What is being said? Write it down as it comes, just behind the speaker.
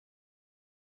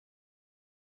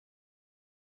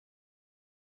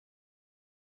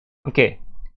Okay,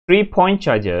 3-point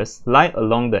charges lie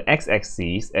along the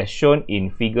x-axis as shown in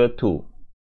figure 2.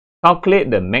 Calculate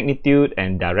the magnitude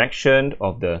and direction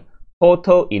of the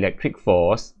total electric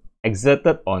force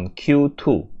exerted on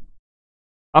Q2.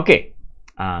 Okay,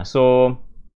 so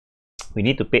we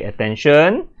need to pay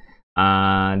attention.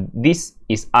 This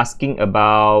is asking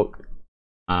about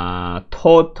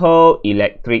total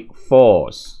electric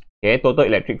force. Okay, total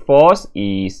electric force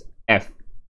is F.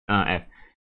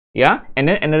 Yeah, and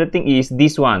then another thing is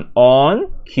this one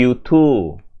on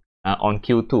Q2. On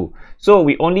Q2. So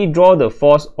we only draw the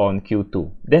force on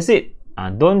Q2. That's it.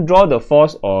 Don't draw the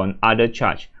force on other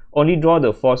charge. Only draw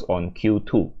the force on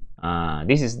Q2.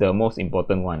 This is the most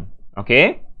important one.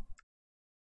 Okay.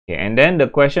 Okay, and then the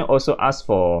question also asks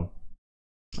for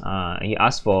he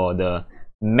asked for the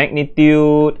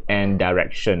magnitude and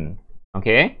direction,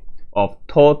 okay, of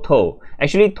total.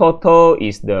 Actually, total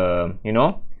is the, you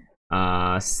know,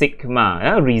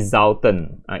 sigma,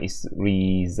 resultant, is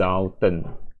resultant.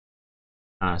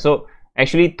 So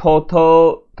actually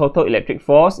total electric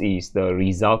force is the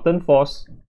resultant force,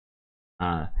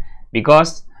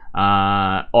 because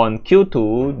on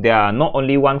Q2 there are not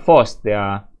only one force,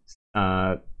 there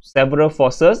are several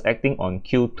forces acting on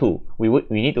Q2. We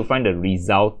need to find the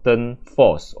resultant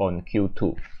force on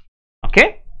Q2.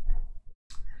 Okay,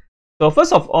 so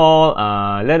first of all,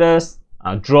 let us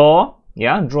draw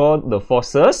the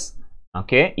forces,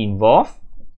 okay, involved.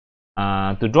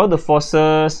 To draw the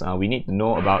forces, we need to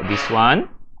know about this one.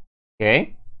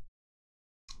 Okay,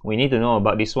 we need to know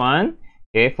about this one.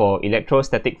 Okay, for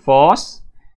electrostatic force.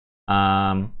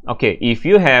 Okay, if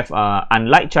you have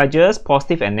unlike charges,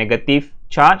 positive and negative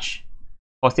charge,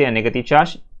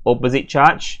 opposite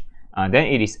charge, then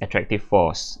it is attractive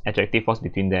force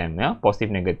between them. Yeah,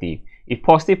 positive, negative. If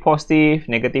positive,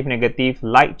 negative,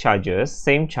 like charges,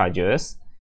 same charges,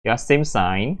 yeah, same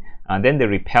sign, then they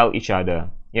repel each other.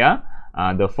 Yeah,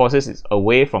 the forces is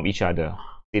away from each other.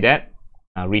 See that?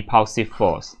 Repulsive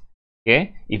force.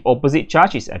 Okay, if opposite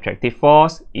charge is attractive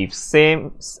force, if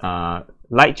same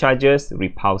like charges,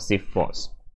 repulsive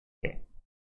force. Okay,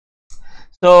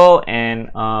 so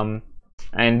and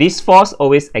this force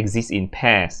always exists in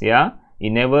pairs. Yeah, it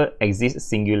never exists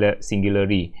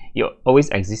singularly. It always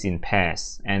exists in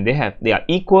pairs, and they are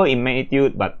equal in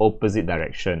magnitude but opposite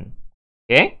direction.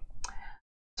 Okay,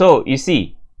 so you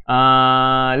see,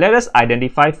 let us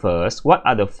identify first what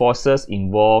are the forces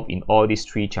involved in all these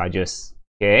three charges.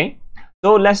 Okay,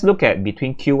 so let's look at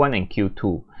between Q1 and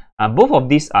Q2. Both of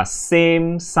these are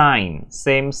same sign.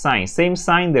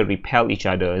 They repel each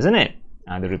other, isn't it?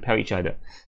 They repel each other.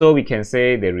 So we can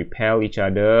say they repel each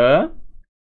other.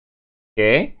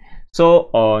 Okay, so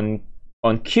on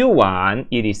Q1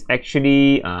 it is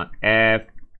actually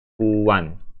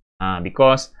F21,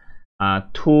 because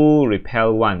 2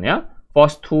 repel 1, yeah,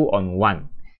 force 2 on 1.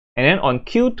 And then on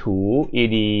Q2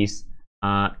 it is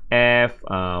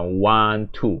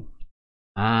F12.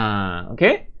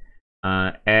 Okay,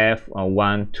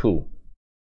 F12.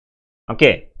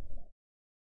 Okay,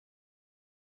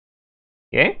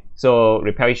 so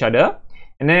repel each other.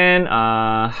 And then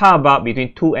how about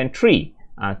between 2 and 3?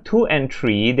 2 and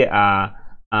 3, they are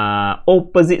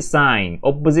opposite sign.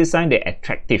 They're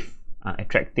attractive.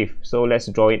 So let's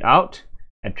draw it out.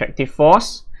 Attractive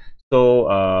force. So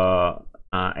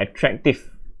attractive.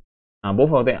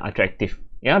 Both of them are attractive.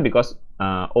 Yeah, because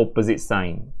opposite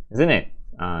sign, isn't it?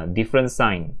 Different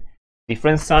sign,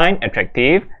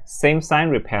 attractive. Same sign,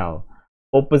 repel.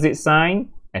 Opposite sign,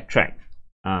 attract.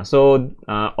 So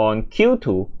on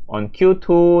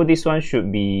Q2, this one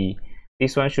should be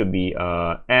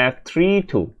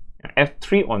F32,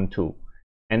 F3 on 2.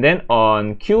 And then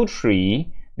on Q3,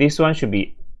 this one should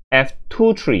be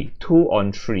F23, 2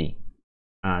 on 3,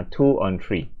 2 on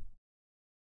 3.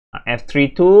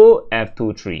 F32,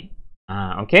 F23.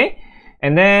 Okay,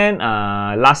 and then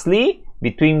lastly,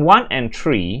 between 1 and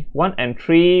 3, what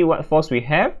force we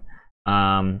have?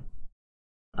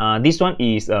 This one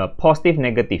is positive,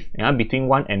 negative. Yeah, between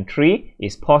 1 and 3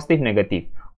 is positive, negative.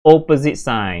 Opposite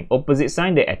sign,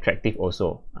 they're attractive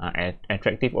also.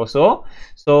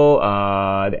 So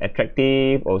the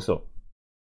attractive also.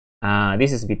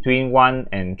 This is between 1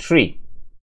 and 3.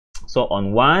 So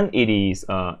on 1 it is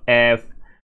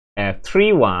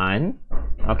F31.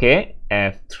 Okay,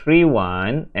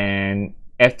 F31 and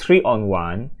F3 on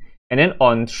 1, and then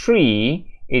on 3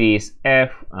 it is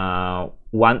F13,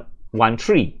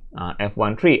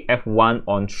 F1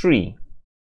 on 3.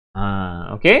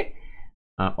 Okay,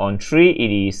 on 3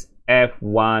 it is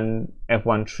F1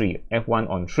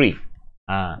 on 3.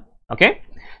 Okay,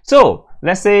 so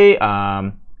let's say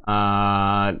the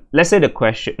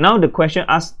question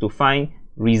asks to find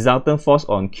resultant force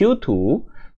on Q2.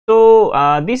 So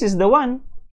this is the one.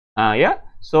 Yeah.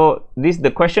 So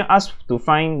the question asks to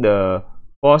find the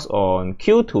force on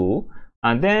Q2,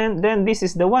 and then this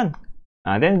is the one.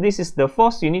 Then this is the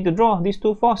force you need to draw. These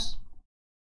two force.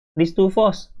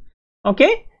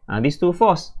 Okay. These two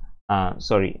force.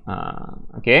 Sorry.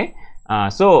 Okay.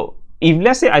 So if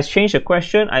let's say I change the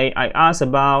question, I ask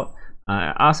about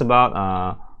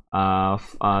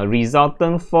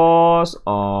resultant force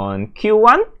on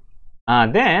Q1.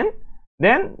 Then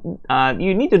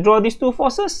you need to draw these two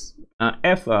forces.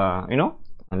 F.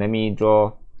 Let me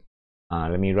draw.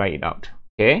 Let me write it out.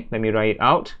 Okay. Let me write it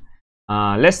out.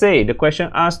 Let's say the question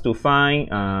asks to find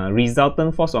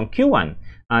resultant force on Q1.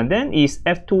 Then is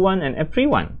F21 and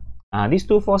F31. These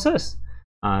two forces.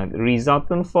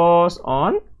 Resultant force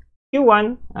on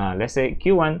Q1. Let's say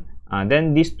Q1.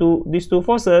 Then these two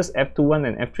forces, F21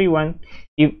 and F31.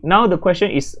 If now the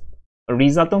question is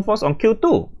resultant force on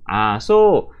Q2.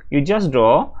 So you just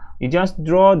draw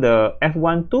the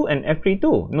F12 and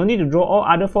F32. No need to draw all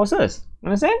other forces.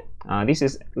 Understand? This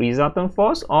is resultant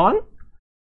force on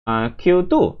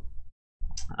Q2.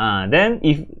 Then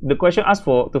if the question asks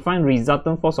to find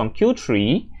resultant force on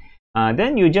Q3,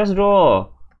 then you just draw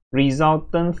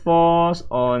resultant force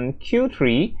on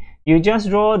Q3. You just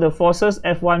draw the forces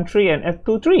F13 and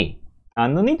F23.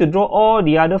 No need to draw all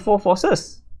the other four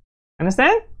forces.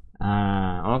 Understand?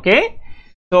 Okay.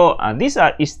 So this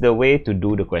is the way to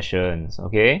do the questions.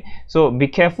 Okay. So be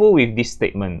careful with this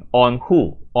statement. On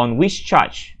who? On which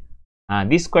charge?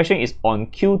 This question is on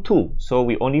Q2, so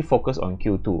we only focus on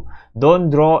Q2. Don't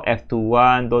draw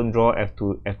F21, don't draw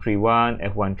F31,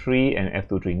 F13, and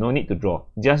F23. No need to draw.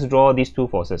 Just draw these two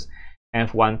forces,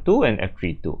 F12 and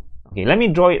F32. Okay, let me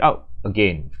draw it out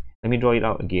again. I draw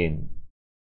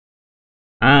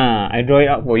it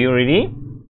out for you already.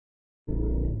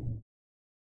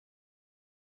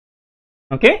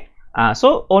 Okay,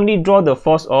 so only draw the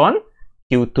force on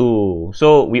Q2.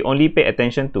 So we only pay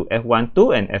attention to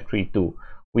F12 and F32.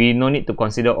 We no need to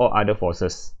consider all other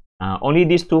forces. Only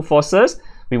these two forces,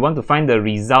 we want to find the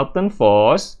resultant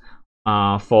force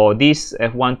for this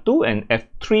F12 and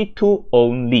F32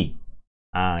 only.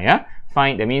 Yeah,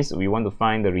 that means we want to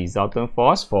find the resultant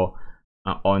force for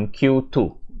on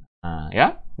Q2.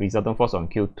 Yeah, resultant force on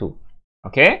Q2.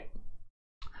 Okay.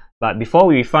 But before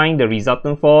we find the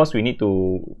resultant force, we need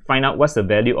to find out what's the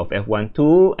value of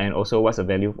F12 and also what's the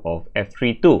value of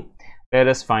F32. Let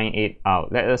us find it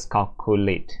out. Let us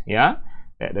calculate. Yeah,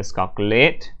 let us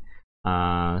calculate.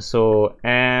 So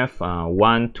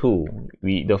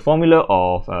F12, the formula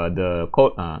of the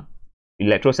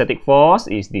electrostatic force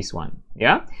is this one.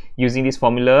 Yeah, using this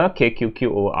formula, KQQ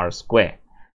over R square.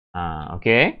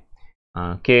 Okay.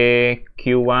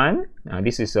 KQ1,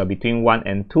 this is between 1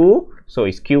 and 2, so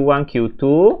it's Q1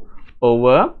 Q2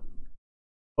 over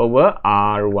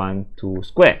R12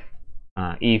 square.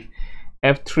 If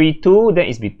F32, then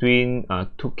is between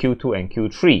Q2 and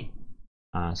Q3.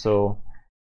 So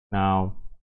now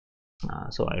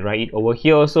so I write it over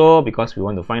here also because we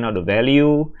want to find out the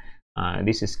value.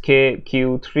 This is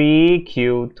Q3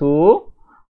 Q2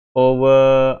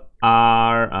 over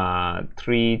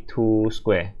R32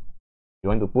 square. You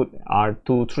want to put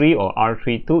R23 or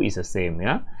R32 is the same.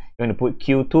 Yeah, you want to put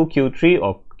Q2 Q3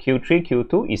 or Q3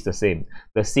 Q2 is the same.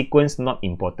 The sequence not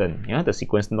important. Yeah, the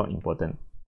sequence not important.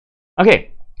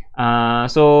 Okay,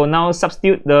 so now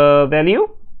substitute the value.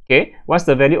 Okay, what's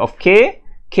the value of K?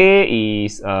 K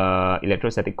is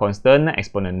electrostatic constant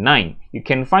exponent 9. You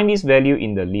can find this value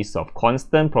in the list of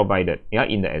constant provided, yeah,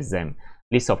 in the exam.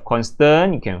 List of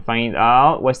constant, you can find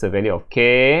out what's the value of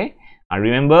K.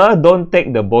 Remember, don't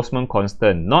take the Boltzmann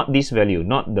constant, not this value,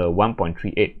 not the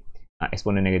 1.38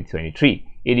 exponent negative 23.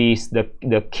 It is the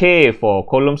K for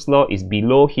Coulomb's law is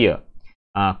below here.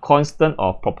 Constant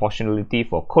of proportionality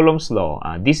for Coulomb's law.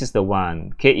 This is the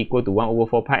one, K equal to 1 over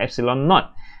 4 pi epsilon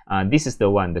naught. This is the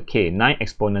one, the K, 9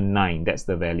 exponent 9, that's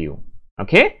the value.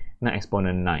 Okay, 9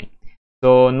 exponent 9.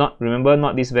 So remember,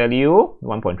 not this value,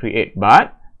 1.38,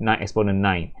 but 9 exponent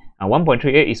 9.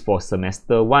 1.38 is for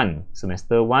semester 1.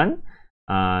 Semester 1.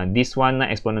 This one, 9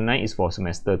 exponent 9, is for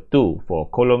semester 2, for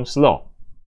Coulomb's law.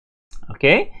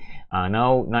 Okay,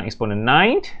 now 9 exponent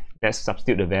 9, let's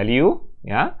substitute the value.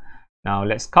 Yeah, now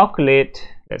let's calculate.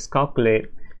 K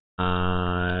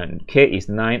is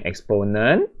 9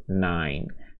 exponent 9.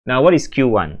 Now what is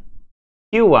Q1?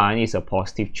 Q1 is a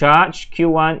positive charge.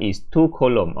 Q1 is 2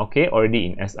 Coulomb. Okay, already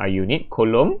in SI unit,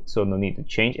 Coulomb, so no need to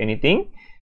change anything.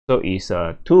 So it's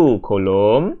 2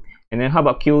 Coulomb. And then how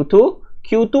about Q2?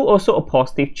 Q2 also a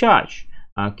positive charge.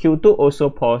 Q2 also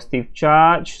positive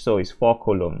charge, so it's 4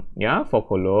 Coulomb. Yeah, 4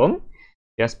 Coulomb.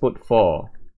 Just put 4.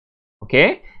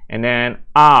 Okay, and then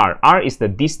R is the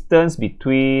distance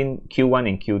between Q1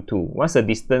 and Q2. What's the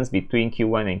distance between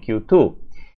Q1 and Q2?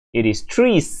 It is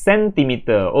 3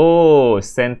 centimeter. Oh,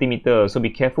 centimeter. So be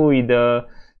careful with the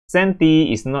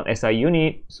centi is not SI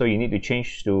unit, so you need to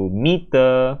change to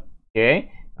meter.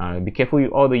 Okay, be careful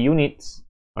with all the units.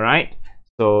 All right,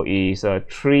 so it's a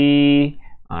 3.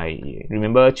 I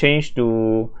remember change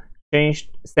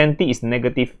centi is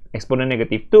negative exponent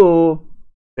negative 2.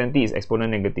 Centi is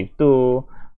exponent negative 2.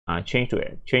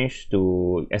 Change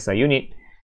to SI unit.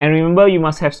 And remember, you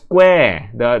must have square.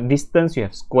 The distance you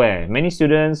have square. Many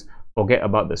students forget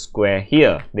about the square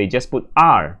here. They just put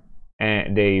R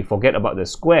and they forget about the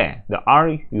square. The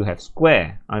R you have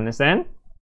square. Understand?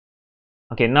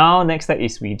 Okay, now next step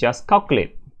is we just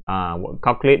calculate.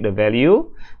 Calculate the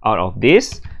value out of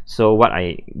this. So what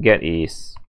you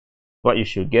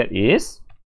should get is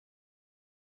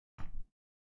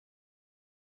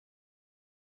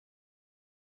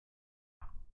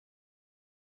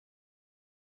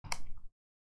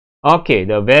okay,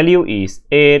 the value is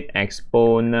 8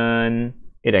 exponent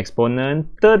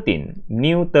 13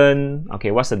 Newton. Okay,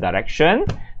 what's the direction?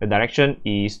 The direction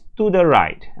is to the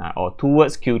right or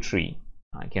towards Q3.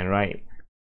 I can write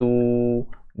to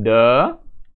the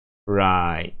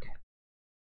right.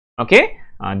 Okay,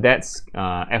 that's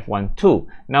F12.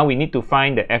 Now we need to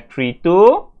find the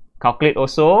F32. Calculate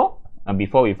also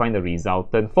before we find the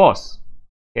resultant force.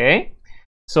 Okay,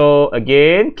 so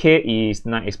again, K is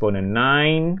 9 exponent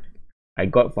 9. I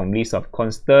got from list of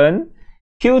constant.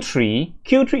 Q3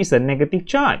 is a negative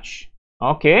charge.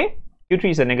 Okay,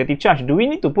 Q3 is a negative charge. Do we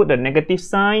need to put the negative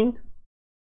sign?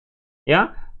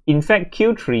 Yeah, in fact,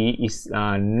 Q3 is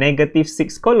negative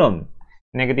 6 Coulomb.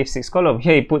 Negative 6 Coulomb.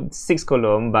 Here you put 6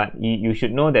 Coulomb, but you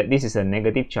should know that this is a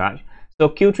negative charge. So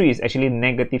Q3 is actually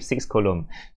negative 6 Coulomb.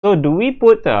 So do we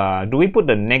put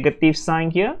the negative sign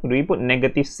here? Do we put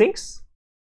negative 6?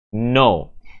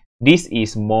 No. This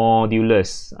is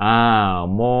modulus.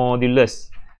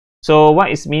 Modulus. So what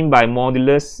is mean by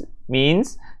modulus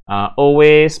means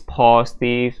always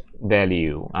positive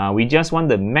value. We just want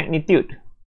the magnitude.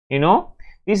 You know,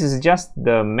 this is just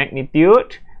the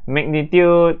magnitude.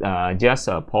 Just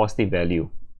a positive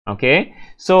value. Okay.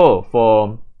 So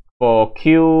for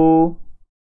Q3,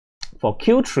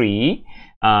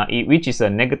 which is a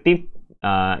negative,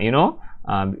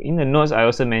 in the notes I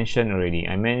also mentioned already.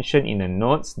 I mentioned in the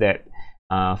notes that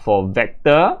for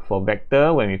vector,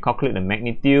 when we calculate the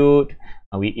magnitude,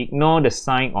 we ignore the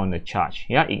sign on the charge.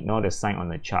 Yeah, ignore the sign on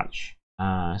the charge.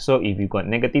 So if you got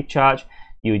negative charge,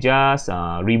 you just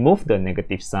remove the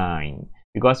negative sign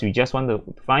because we just want to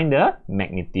find the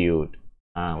magnitude.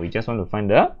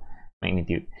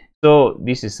 So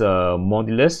this is a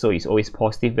modulus, so it's always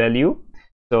positive value.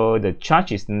 So the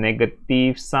charge is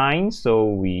negative sign, so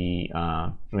we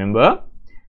remember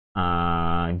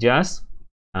just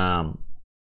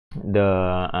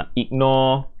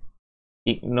ignore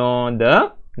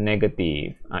the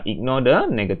negative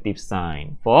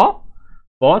sign for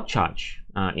charge.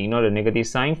 Ignore the negative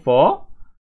sign for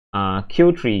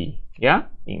Q3. Yeah,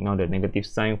 ignore the negative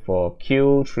sign for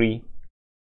Q3.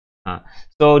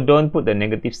 So don't put the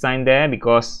negative sign there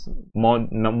because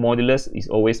modulus is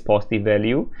always positive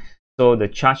value. So the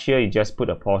charge here, you just put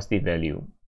a positive value.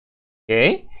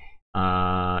 Okay,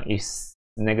 is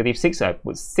negative 6, I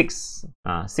put 6.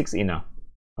 6 enough.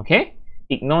 Okay,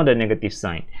 ignore the negative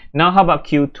sign. Now how about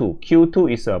Q2? Q2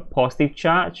 is a positive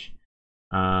charge.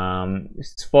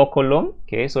 It's 4 Coulomb.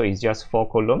 Okay, so it's just 4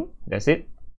 Coulomb. That's it.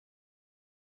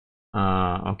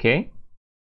 Okay,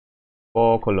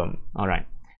 4 Coulomb. All right.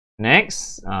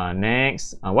 Next,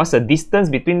 what's the distance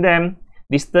between them?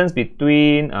 Distance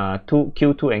between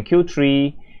Q2 and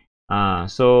Q3.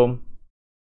 So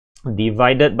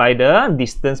divided by the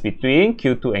distance between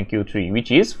Q2 and Q3, which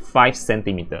is 5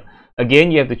 centimeter. Again,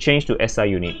 you have to change to SI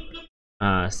unit.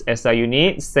 SI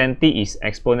unit, centi is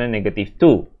exponent negative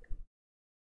 2.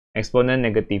 Exponent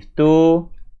negative 2.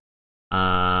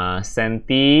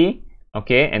 Centi.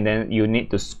 Okay, and then you need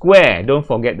to square. Don't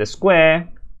forget the square.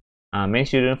 Many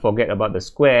students forget about the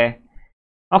square.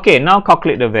 Okay, now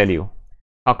calculate the value.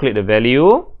 Calculate the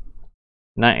value.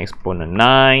 9 exponent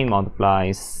 9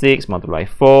 multiply 6 multiply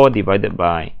 4 divided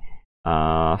by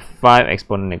 5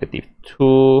 exponent negative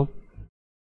 2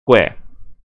 square.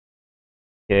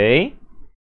 Okay.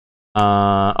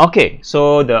 Okay,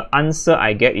 so the answer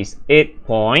I get is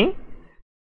 8.64.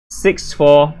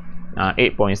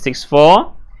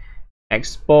 8.64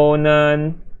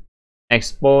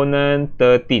 exponent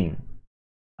 13.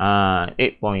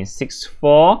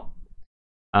 8.64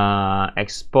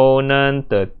 exponent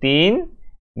 13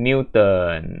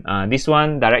 Newton. This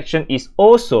one direction is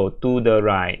also to the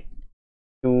right.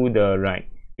 to the right,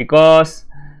 because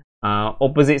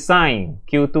opposite sign,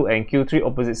 Q2 and Q3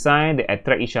 opposite sign, they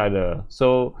attract each other.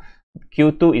 So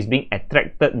Q2 is being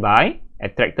attracted by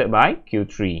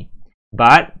Q3,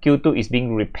 but Q2 is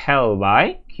being repelled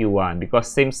by Q1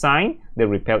 because same sign, they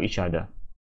repel each other.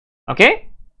 Okay,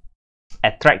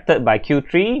 attracted by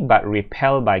Q3 but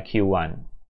repelled by Q1.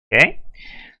 Okay,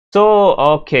 so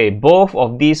okay, both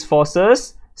of these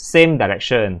forces same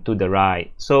direction to the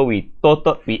right, so we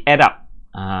add up.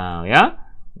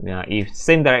 Yeah, if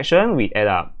same direction, we add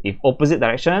up. If opposite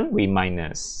direction, we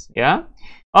minus. Yeah,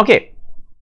 okay.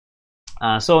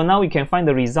 So now we can find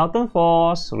the resultant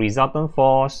force.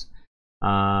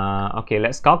 Okay,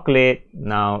 let's calculate.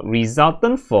 Now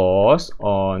resultant force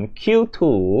on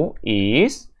Q2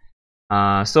 is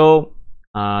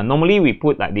normally we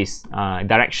put like this,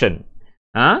 direction.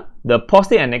 The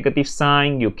positive and negative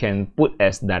sign you can put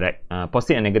as direct.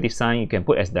 Positive and negative sign you can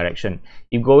put as direction.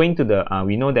 If going to the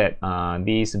we know that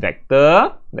this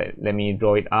vector, let me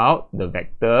draw it out, the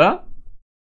vector.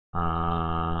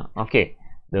 Okay,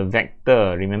 the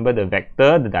vector, remember the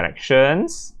vector, the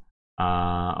directions.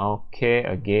 Okay,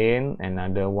 again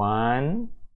another one,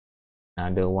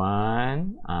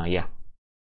 yeah.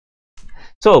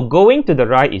 So going to the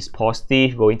right is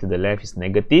positive, going to the left is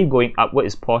negative, going upward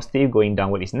is positive, going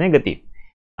downward is negative.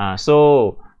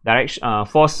 So direction,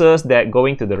 forces that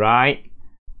going to the right,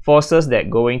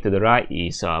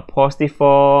 is positive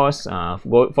force,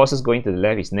 forces going to the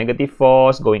left is negative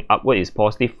force, going upward is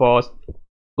positive force,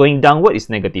 going downward is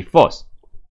negative force.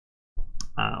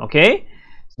 Okay,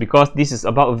 because this is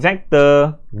about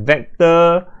vector.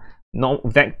 Vector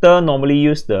normally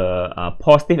use the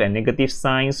positive and negative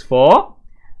signs for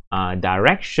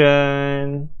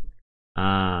direction.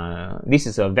 This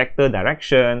is a vector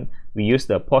direction. We use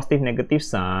the positive negative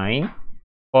sign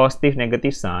for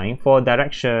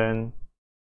direction.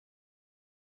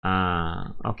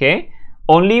 Okay,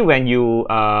 only when you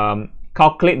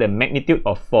calculate the magnitude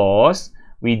of force,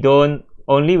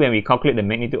 only when we calculate the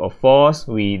magnitude of force,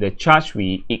 the charge,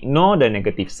 we ignore the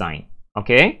negative sign.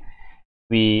 Okay,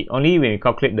 only when we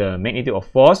calculate the magnitude of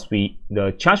force,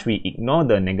 the charge, we ignore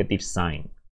the negative sign.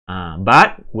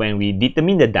 But when we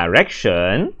determine the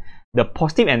direction, the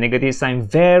positive and negative sign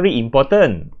very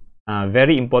important.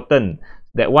 Very important.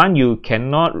 That one you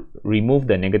cannot remove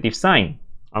the negative sign.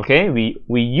 Okay, we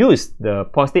use the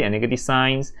positive and negative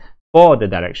signs for the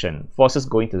direction. Forces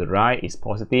going to the right is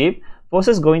positive.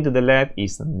 Forces going to the left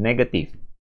is negative.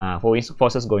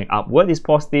 Forces going upward is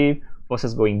positive.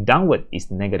 Forces going downward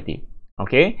is negative.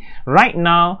 Okay, right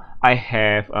now I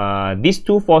have these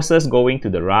two forces going to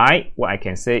the right. What I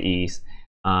can say is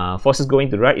forces going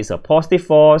to the right is a positive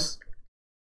force.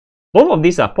 Both of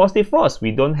these are positive force.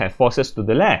 We don't have forces to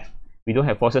the left.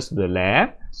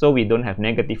 So we don't have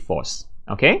negative force.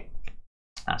 Okay,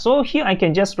 so here I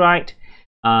can just write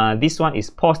this one is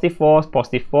positive force.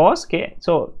 Okay,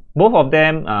 so both of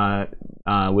them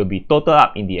will be total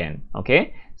up in the end.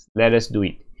 Okay, let us do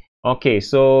it. Okay,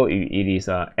 so it is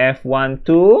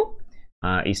F12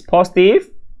 is positive,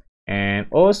 and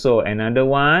also another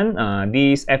one,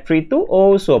 this F32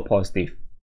 also positive.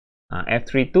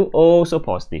 F32 also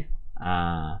positive.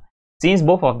 Since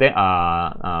both of them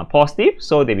are positive,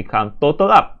 so they become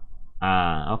total up.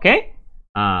 Okay,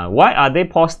 why are they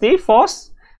positive force?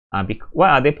 Why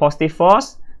are they positive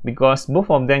force? Because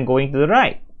both of them going to the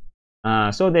right.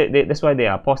 So that's why they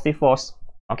are positive force.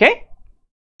 Okay.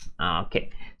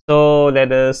 Okay. So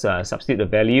let us substitute the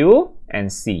value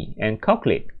and see and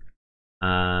calculate.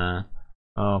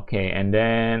 Okay, and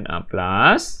then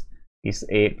plus is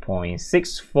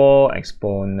 8.64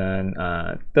 exponent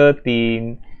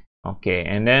 13. Okay,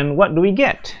 and then what do we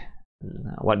get?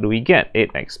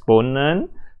 8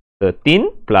 exponent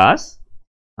 13 plus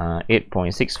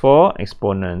 8.64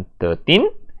 exponent 13.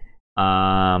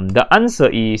 The answer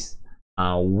is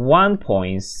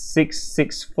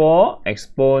 1.664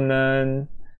 exponent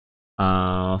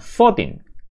 14.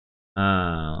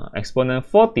 Exponent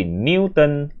 14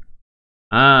 Newton.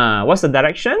 What's the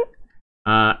direction?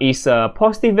 Is a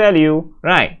positive value,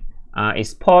 right?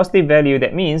 Is positive value.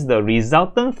 That means the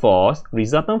resultant force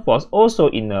also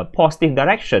in a positive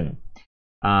direction.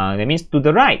 That means to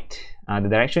the right. The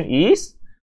direction is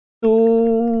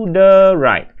to the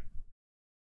right.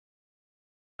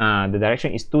 The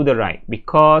direction is to the right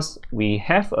because we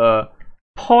have a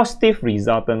positive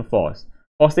resultant force.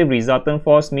 Positive resultant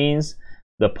force means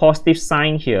the positive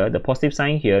sign here. The positive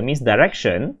sign here means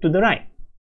direction to the right.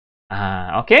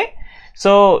 Okay,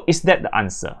 so is that the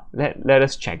answer? Let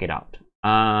us check it out.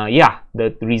 Yeah,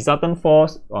 the resultant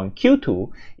force on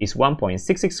Q2 is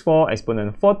 1.664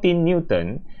 exponent 14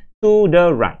 Newton to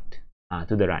the right.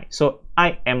 to the right. So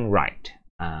I am right.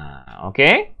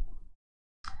 Okay.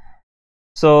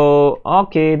 So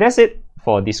okay, that's it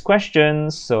for this question.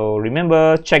 So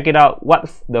remember, check it out. What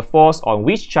the force on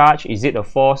which charge? Is it a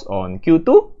force on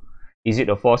Q2? Is it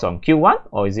a force on Q1?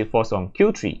 Or is it force on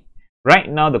Q3? Right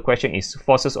now the question is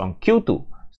forces on Q2.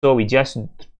 So we just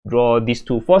draw these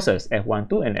two forces,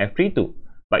 F12 and F32.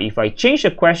 But if I change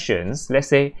the questions, let's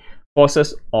say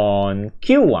forces on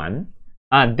Q1,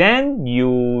 then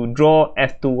you draw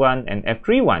F21 and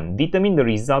F31. Determine the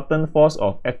resultant force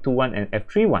of F21 and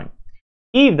F31.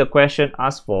 If the question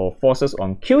asks for forces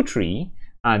on Q3,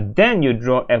 then you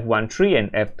draw F13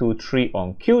 and F23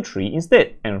 on Q3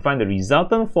 instead and find the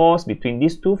resultant force between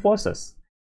these two forces.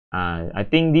 I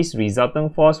think this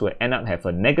resultant force will end up have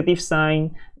a negative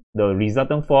sign. The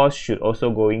resultant force should also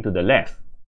go into the left.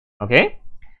 Okay?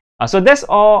 So that's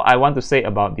all I want to say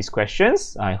about these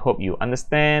questions. I hope you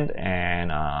understand,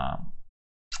 and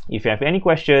if you have any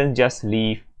questions, just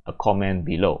leave a comment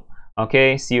below.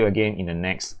 Okay, see you again in the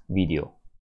next video.